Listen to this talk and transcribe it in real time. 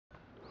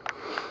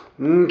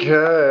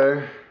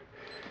Okay.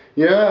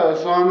 Yeah,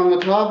 so I'm on the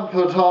top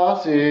of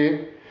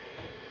Potasi,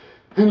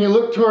 and you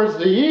look towards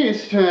the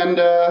east, and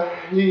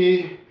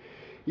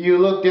you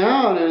look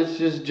down, and it's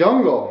just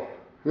jungle.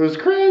 It was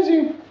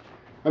crazy.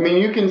 I mean,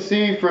 you can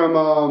see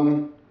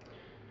from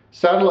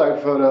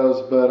satellite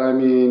photos, but I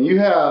mean, you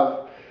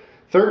have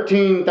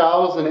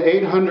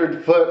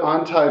 13,800 foot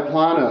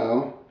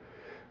altiplano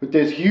with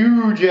this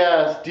huge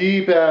ass,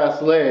 deep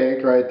ass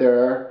lake right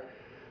there,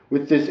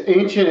 with this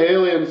ancient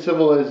alien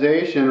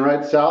civilization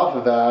right south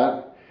of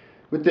that,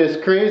 with this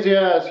crazy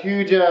ass,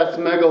 huge ass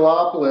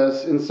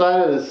megalopolis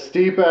inside of this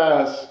steep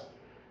ass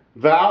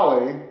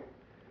valley,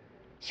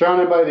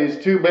 surrounded by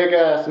these two big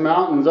ass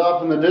mountains.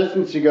 Off in the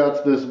distance you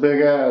got this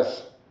big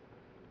ass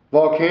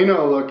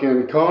volcano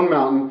looking cone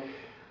mountain.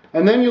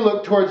 And then you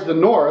look towards the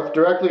north,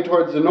 directly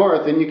towards the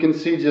north, and you can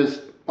see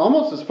just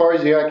almost as far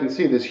as the eye can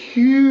see this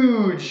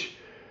huge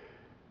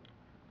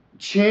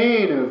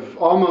chain of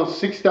almost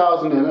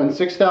 6,000 and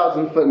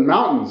 6,000 foot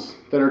mountains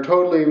that are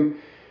totally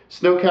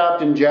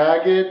snow-capped and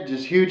jagged,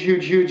 just huge,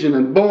 huge, huge, and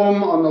then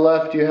boom, on the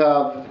left you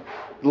have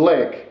the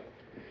lake.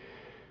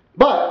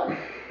 But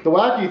the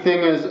wacky thing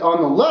is,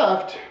 on the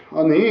left,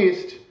 on the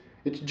east,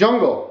 it's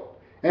jungle.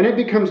 And it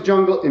becomes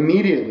jungle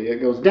immediately.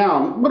 It goes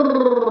down,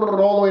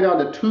 all the way down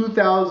to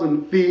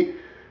 2,000 feet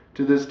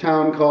to this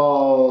town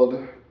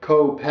called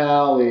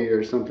Kopali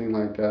or something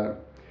like that.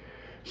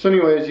 So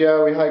anyways,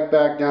 yeah, we hiked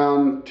back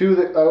down. We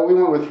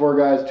went with 4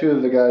 guys, 2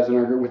 of the guys in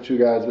our group with 2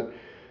 guys, but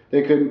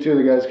they couldn't, 2 of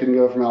the guys couldn't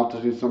go from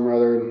altitude somewhere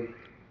other, and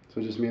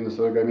so just me and this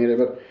other guy made it.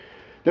 But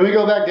then we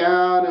go back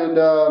down, and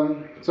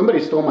somebody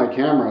stole my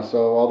camera,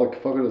 so all the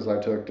photos I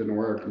took didn't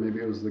work. Maybe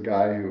it was the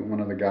guy, one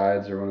of the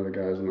guides, or one of the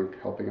guys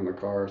helping in the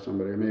car or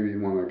somebody, or maybe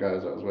one of the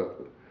guys I was with.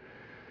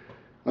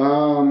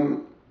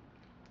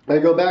 I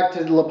go back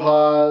to La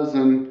Paz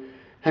and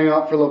hang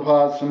out for La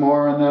Paz some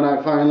more, and then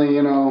I finally,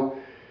 and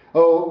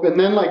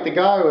then like the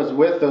guy I was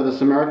with, though,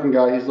 this American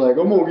guy, he's like,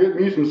 I'm gonna get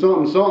me some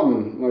something,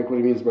 something, like what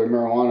he means by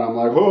marijuana. I'm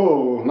like,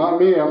 whoa, not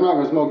me, I'm not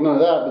gonna smoke none of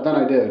that, but then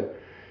I did.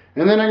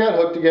 And then I got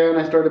hooked again,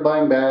 I started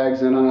buying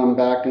bags, and then I'm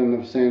back in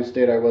the same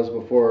state I was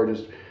before,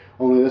 just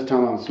only this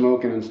time I'm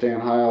smoking and staying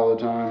high all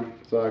the time.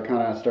 So I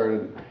kind of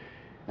started,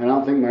 and I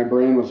don't think my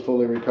brain was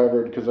fully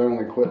recovered because I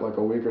only quit like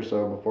a week or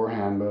so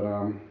beforehand, but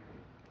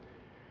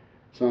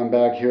so I'm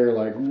back here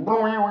like,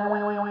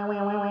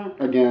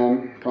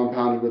 again,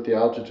 compounded with the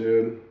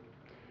altitude.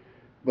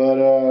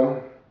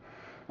 But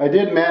I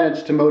did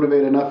manage to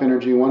motivate enough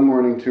energy one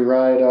morning to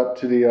ride up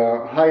to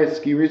the highest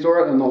ski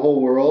resort in the whole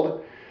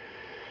world.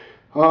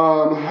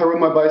 I rode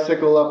my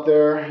bicycle up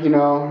there, you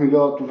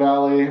go up the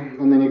valley,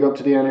 and then you go up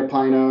to the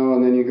Altiplano,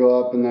 and then you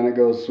go up, and then it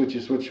goes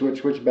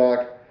switch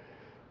back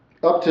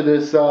up to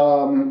this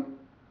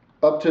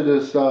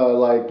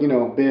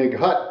big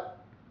hut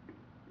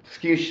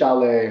ski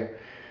chalet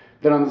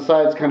that on the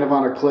side's kind of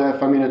on a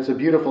cliff. I mean, it's a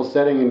beautiful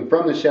setting, and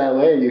from the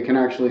chalet you can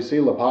actually see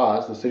La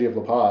Paz, the city of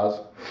La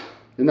Paz.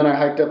 And then I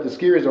hiked up the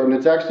ski resort, and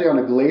it's actually on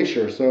a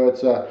glacier, so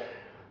it's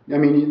I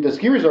mean, the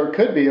ski resort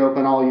could be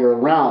open all year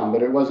round,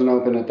 but it wasn't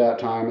open at that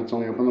time. It's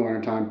only open in the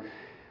winter time.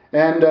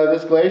 And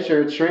this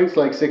glacier, it shrinks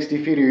like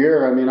 60 feet a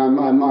year. I mean,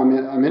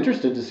 I'm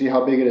interested to see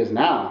how big it is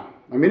now.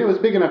 I mean, it was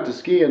big enough to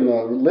ski, and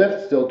the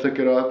lift still took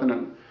it up,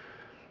 and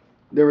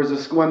there was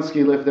this one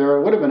ski lift there.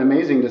 It would have been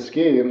amazing to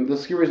ski. And the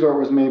ski resort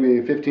was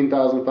maybe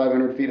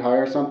 15,500 feet high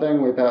or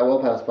something, well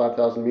past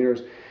 5,000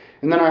 meters.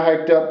 And then I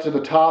hiked up to the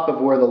top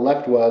of where the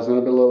lift was, and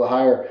a little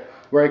higher,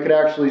 where I could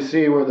actually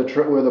see where the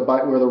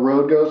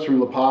road goes from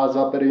La Paz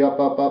up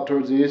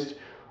towards the east,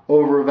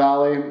 over a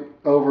valley,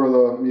 over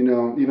the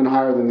even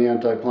higher than the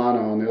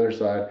Altiplano on the other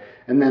side,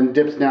 and then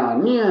dips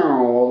down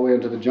all the way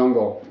into the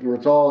jungle, where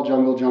it's all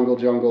jungle,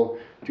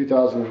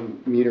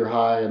 2,000 meter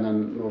high, and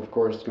then of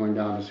course going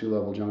down to sea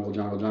level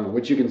jungle,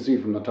 which you can see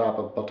from the top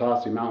of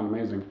Potasi Mountain.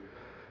 Amazing.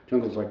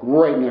 Jungle's like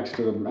right next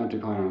to the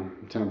Altiplano.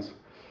 Intense.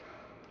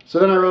 So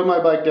then I rode my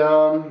bike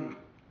down.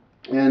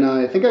 And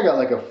I think I got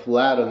like a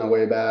flat on the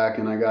way back,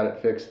 and I got it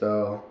fixed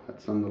though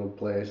at some little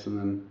place, and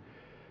then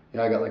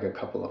yeah, I got like a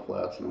couple of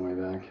flats on the way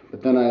back.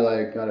 But then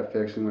I got it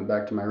fixed and went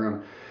back to my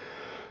room.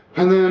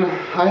 And then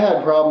I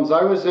had problems.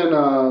 I was in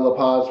La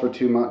Paz for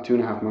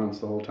 2.5 months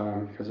the whole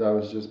time because I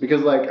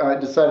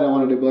decided I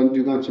wanted to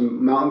do a bunch of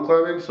mountain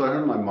climbing. So I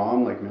heard my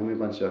mom mail me a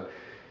bunch of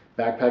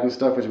backpacking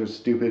stuff, which was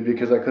stupid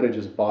because I could have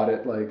just bought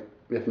it, like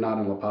if not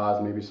in La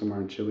Paz, maybe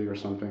somewhere in Chile or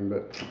something,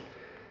 but.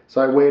 So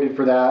I waited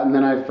for that, and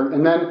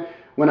then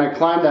when I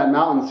climbed that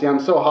mountain, see, I'm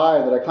so high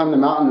that I climbed the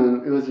mountain,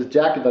 and it was this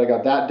jacket that I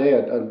got that day,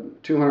 a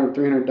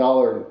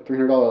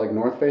 $300 like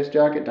North Face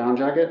jacket, down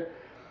jacket,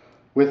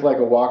 with like a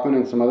Walkman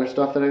and some other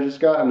stuff that I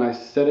just got, and I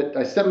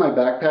set my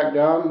backpack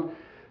down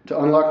to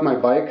unlock my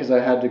bike because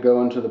I had to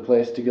go into the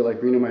place to get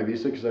like renew my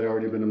visa because I'd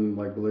already been in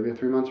like Bolivia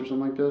 3 months or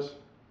something like this.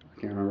 I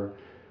can't remember.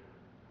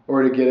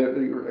 Or to get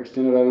it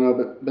extended, I don't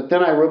know. But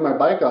then I rode my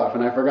bike off,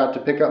 and I forgot to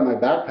pick up my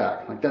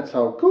backpack. Like, that's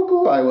how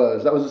cuckoo I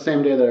was. That was the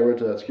same day that I rode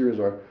to that ski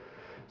resort.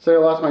 So I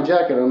lost my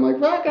jacket. I'm like,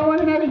 fuck, I want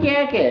another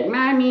jacket.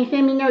 Mommy,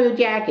 send me another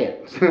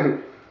jacket.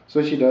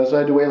 So she does. So I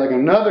had to wait like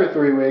another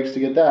 3 weeks to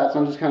get that. So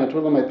I'm just kind of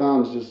twiddling my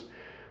thumbs, just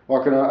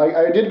walking around.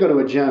 I did go to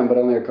a gym, but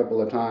only a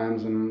couple of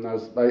times, and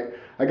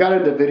I got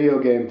into video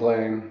game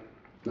playing,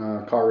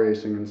 car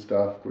racing and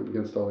stuff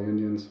against all the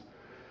Indians.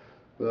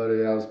 But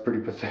yeah, it was pretty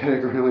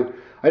pathetic, really.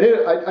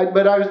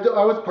 But I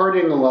was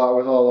partying a lot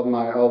with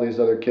all these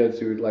other kids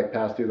who would like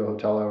pass through the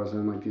hotel I was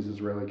in, like these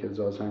Israeli kids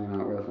I was hanging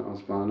out with, and it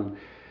was fun. And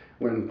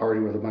went and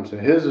partied with a bunch of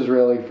his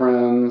Israeli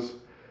friends.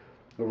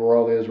 Over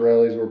all the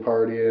Israelis were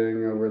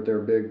partying over at their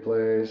big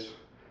place,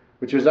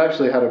 which was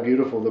actually had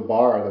the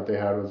bar that they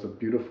had was a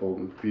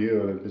beautiful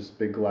view, and this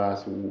big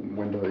glass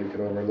window that you could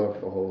overlook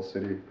the whole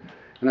city.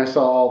 And I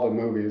saw all the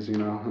movies,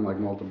 and like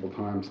multiple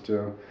times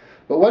too.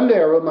 But one day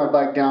I rode my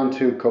bike down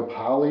to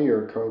Kopali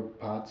or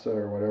Kopatsa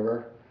or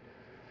whatever,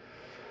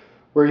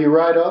 where you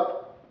ride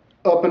up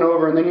and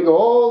over, and then you go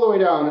all the way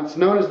down. It's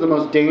known as the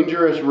most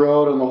dangerous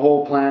road on the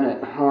whole planet,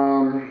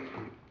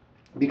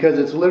 because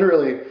it's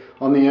literally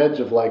on the edge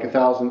of like a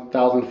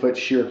thousand foot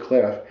sheer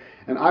cliff.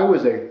 And I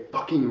was a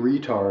fucking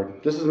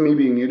retard. This is me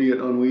being an idiot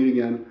on weed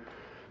again,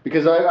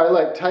 because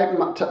I tied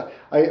my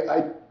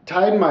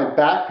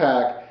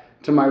backpack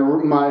to my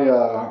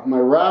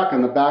rack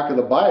on the back of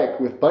the bike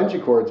with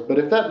bungee cords. But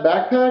if that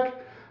backpack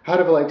had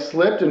have like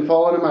slipped and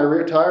fallen in my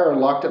rear tire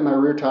and locked up my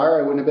rear tire,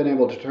 I wouldn't have been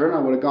able to turn. I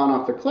would have gone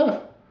off the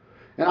cliff.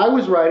 And I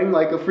was riding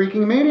like a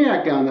freaking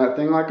maniac down that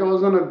thing, like I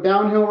was on a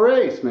downhill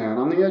race, man,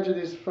 on the edge of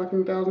these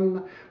fucking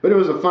thousand. But it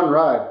was a fun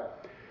ride.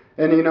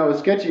 And it was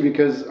sketchy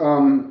because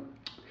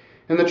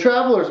in the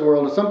travelers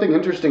world, if something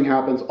interesting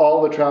happens,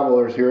 all the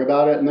travelers hear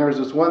about it. And there's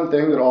this one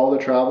thing that all the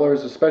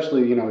travelers,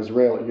 especially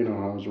Israel, you know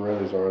how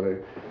Israelis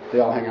are, they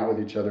all hang out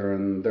with each other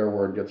and their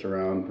word gets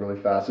around really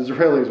fast.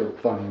 Israelis are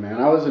funny,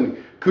 man. I was in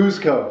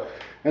Cuzco,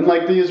 and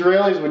like the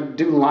Israelis would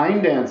do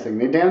line dancing.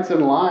 They dance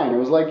in line. It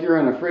was like you're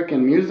in a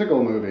freaking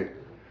musical movie.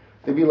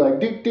 They'd be like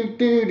do do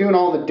do doing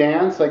all the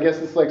dance. I guess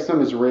it's like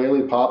some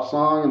Israeli pop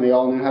song, and they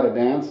all knew how to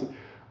dance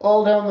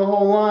all down the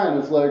whole line.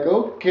 It's like,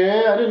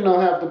 okay, I didn't know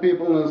half the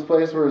people in this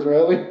place were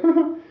Israeli.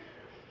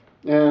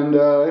 And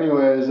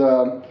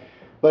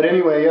but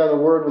anyway, yeah, the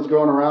word was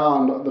going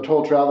around the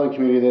whole traveling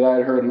community that I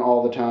had heard in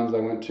all the towns I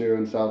went to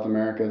in South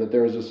America that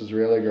there was this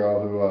Israeli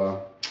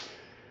girl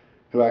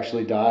who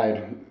actually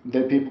died.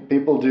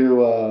 People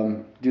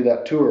do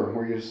that tour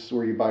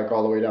where you bike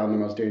all the way down the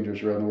most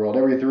dangerous road in the world.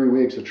 Every 3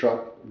 weeks, a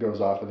truck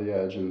goes off of the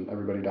edge and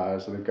everybody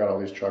dies. So they've got all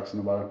these trucks in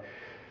the bottom.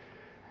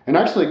 And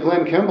actually,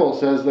 Glenn Kimball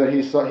says that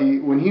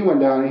when he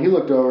went down and he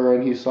looked over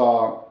and he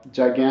saw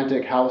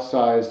gigantic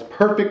house-sized,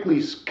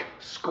 perfectly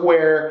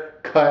square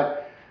cut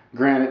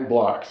granite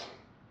blocks.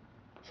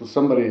 So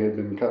somebody had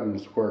been cutting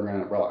square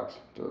granite blocks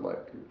to like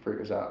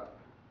freak us out,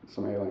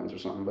 some aliens or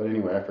something. But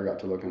anyway, I forgot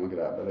to look at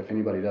that. But if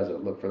anybody does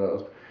it, look for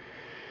those.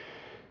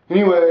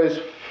 Anyways,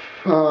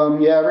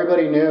 yeah,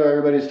 everybody knew.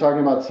 Everybody's talking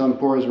about some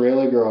poor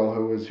Israeli girl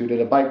who did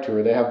a bike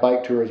tour. They have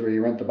bike tours where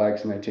you rent the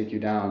bikes and they take you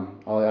down.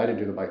 I didn't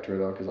do the bike tour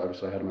though, because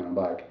obviously I had my own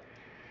bike.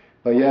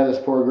 But yeah, this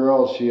poor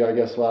girl, she I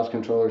guess lost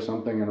control or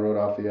something and rode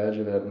off the edge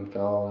of it and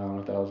fell down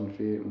 1,000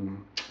 feet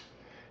and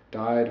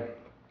died.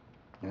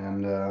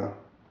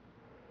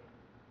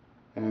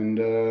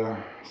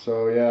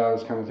 So yeah, I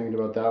was kind of thinking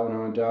about that when I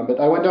went down. But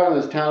I went down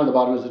to this town at the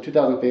bottom. It was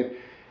 2,000 feet.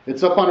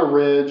 It's up on a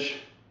ridge.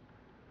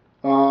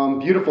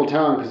 Beautiful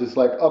town because it's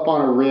like up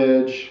on a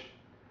ridge,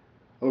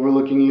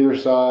 overlooking either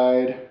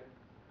side.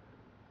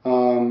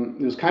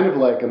 It was kind of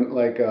like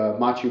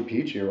Machu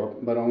Picchu,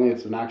 but only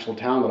it's an actual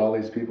town that all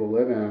these people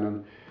live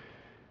in.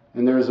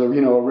 And there's a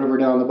river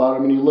down the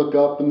bottom, and you look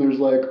up and there's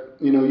like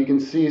you can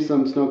see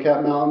some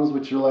snow-capped mountains,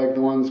 which are like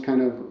the ones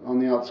kind of on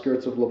the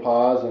outskirts of La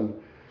Paz, and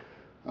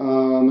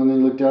then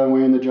you look down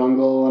way in the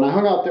jungle. And I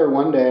hung out there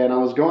one day, and I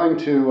was going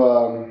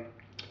to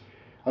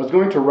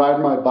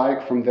ride my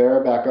bike from there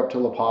back up to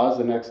La Paz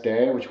the next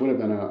day, which would have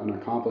been an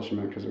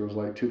accomplishment because it was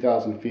like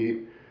 2,000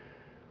 feet.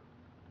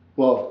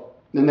 Well,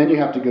 and then you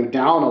have to go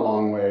down a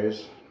long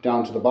ways,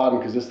 down to the bottom,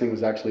 because this thing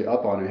was actually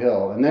up on a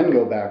hill, and then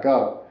go back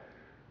up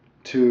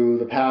to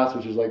the pass,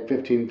 which is like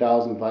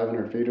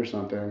 15,500 feet or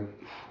something.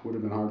 Would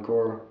have been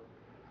hardcore.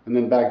 And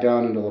then back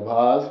down into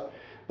La Paz.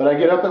 But I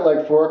get up at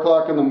like 4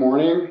 o'clock in the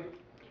morning,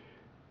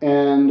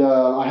 and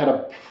I had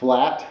a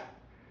flat,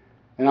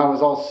 and I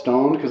was all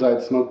stoned because I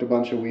had smoked a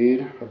bunch of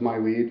my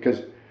weed,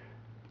 because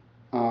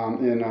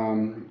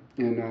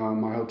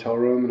in my hotel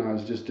room, and I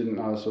was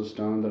so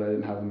stoned that I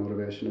didn't have the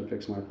motivation to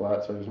fix my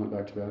flat, so I just went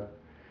back to bed.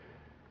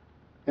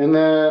 And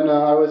then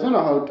I was in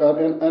a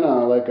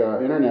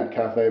internet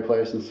cafe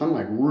place, and some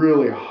like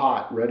really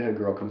hot redhead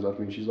girl comes up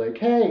to me, and she's like,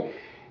 "Hey,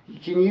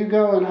 can you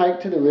go and hike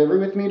to the river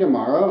with me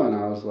tomorrow?" And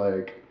I was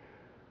like,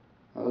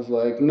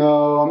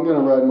 "No, I'm gonna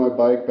ride my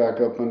bike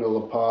back up into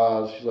La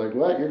Paz." She's like,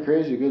 "What? You're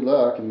crazy. Good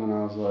luck." And then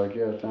I was like,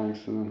 "Yeah,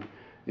 thanks." And then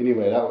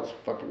anyway, that was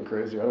fucking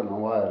crazy. I don't know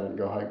why I didn't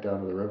go hike down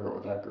to the river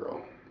with that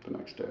girl the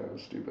next day. It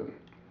was stupid.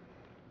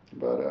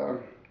 But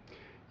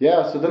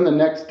yeah, so then the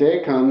next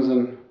day comes,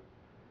 and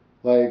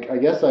like, I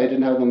guess I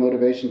didn't have the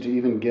motivation to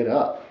even get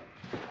up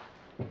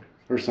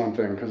or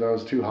something because I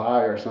was too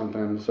high or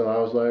something. So I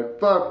was like,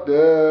 fuck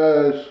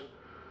this.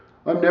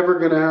 I'm never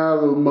gonna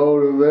have the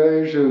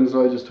motivation,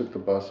 so I just took the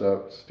bus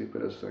up.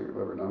 Stupidest thing I've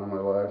ever done in my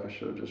life. I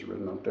should have just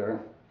ridden up there.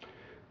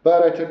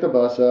 But I took the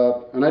bus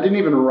up, and I didn't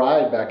even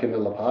ride back into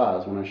La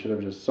Paz when I should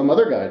have just, some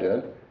other guy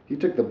did. He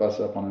took the bus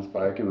up on his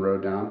bike and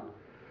rode down.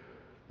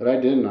 But I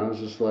didn't, I was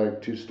just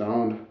like too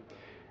stoned.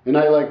 And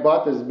I like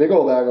bought this big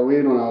old bag of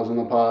weed when I was in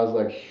La Paz,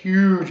 like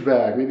huge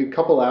bag, maybe a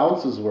couple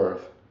ounces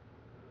worth.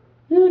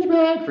 Huge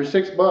bag for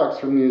 $6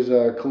 from these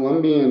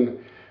Colombian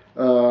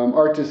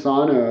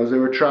artisanos. They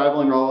were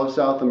traveling all of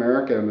South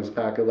America in this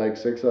pack of like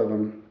 6 of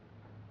them.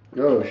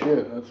 Oh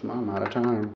shit, I'm out of time.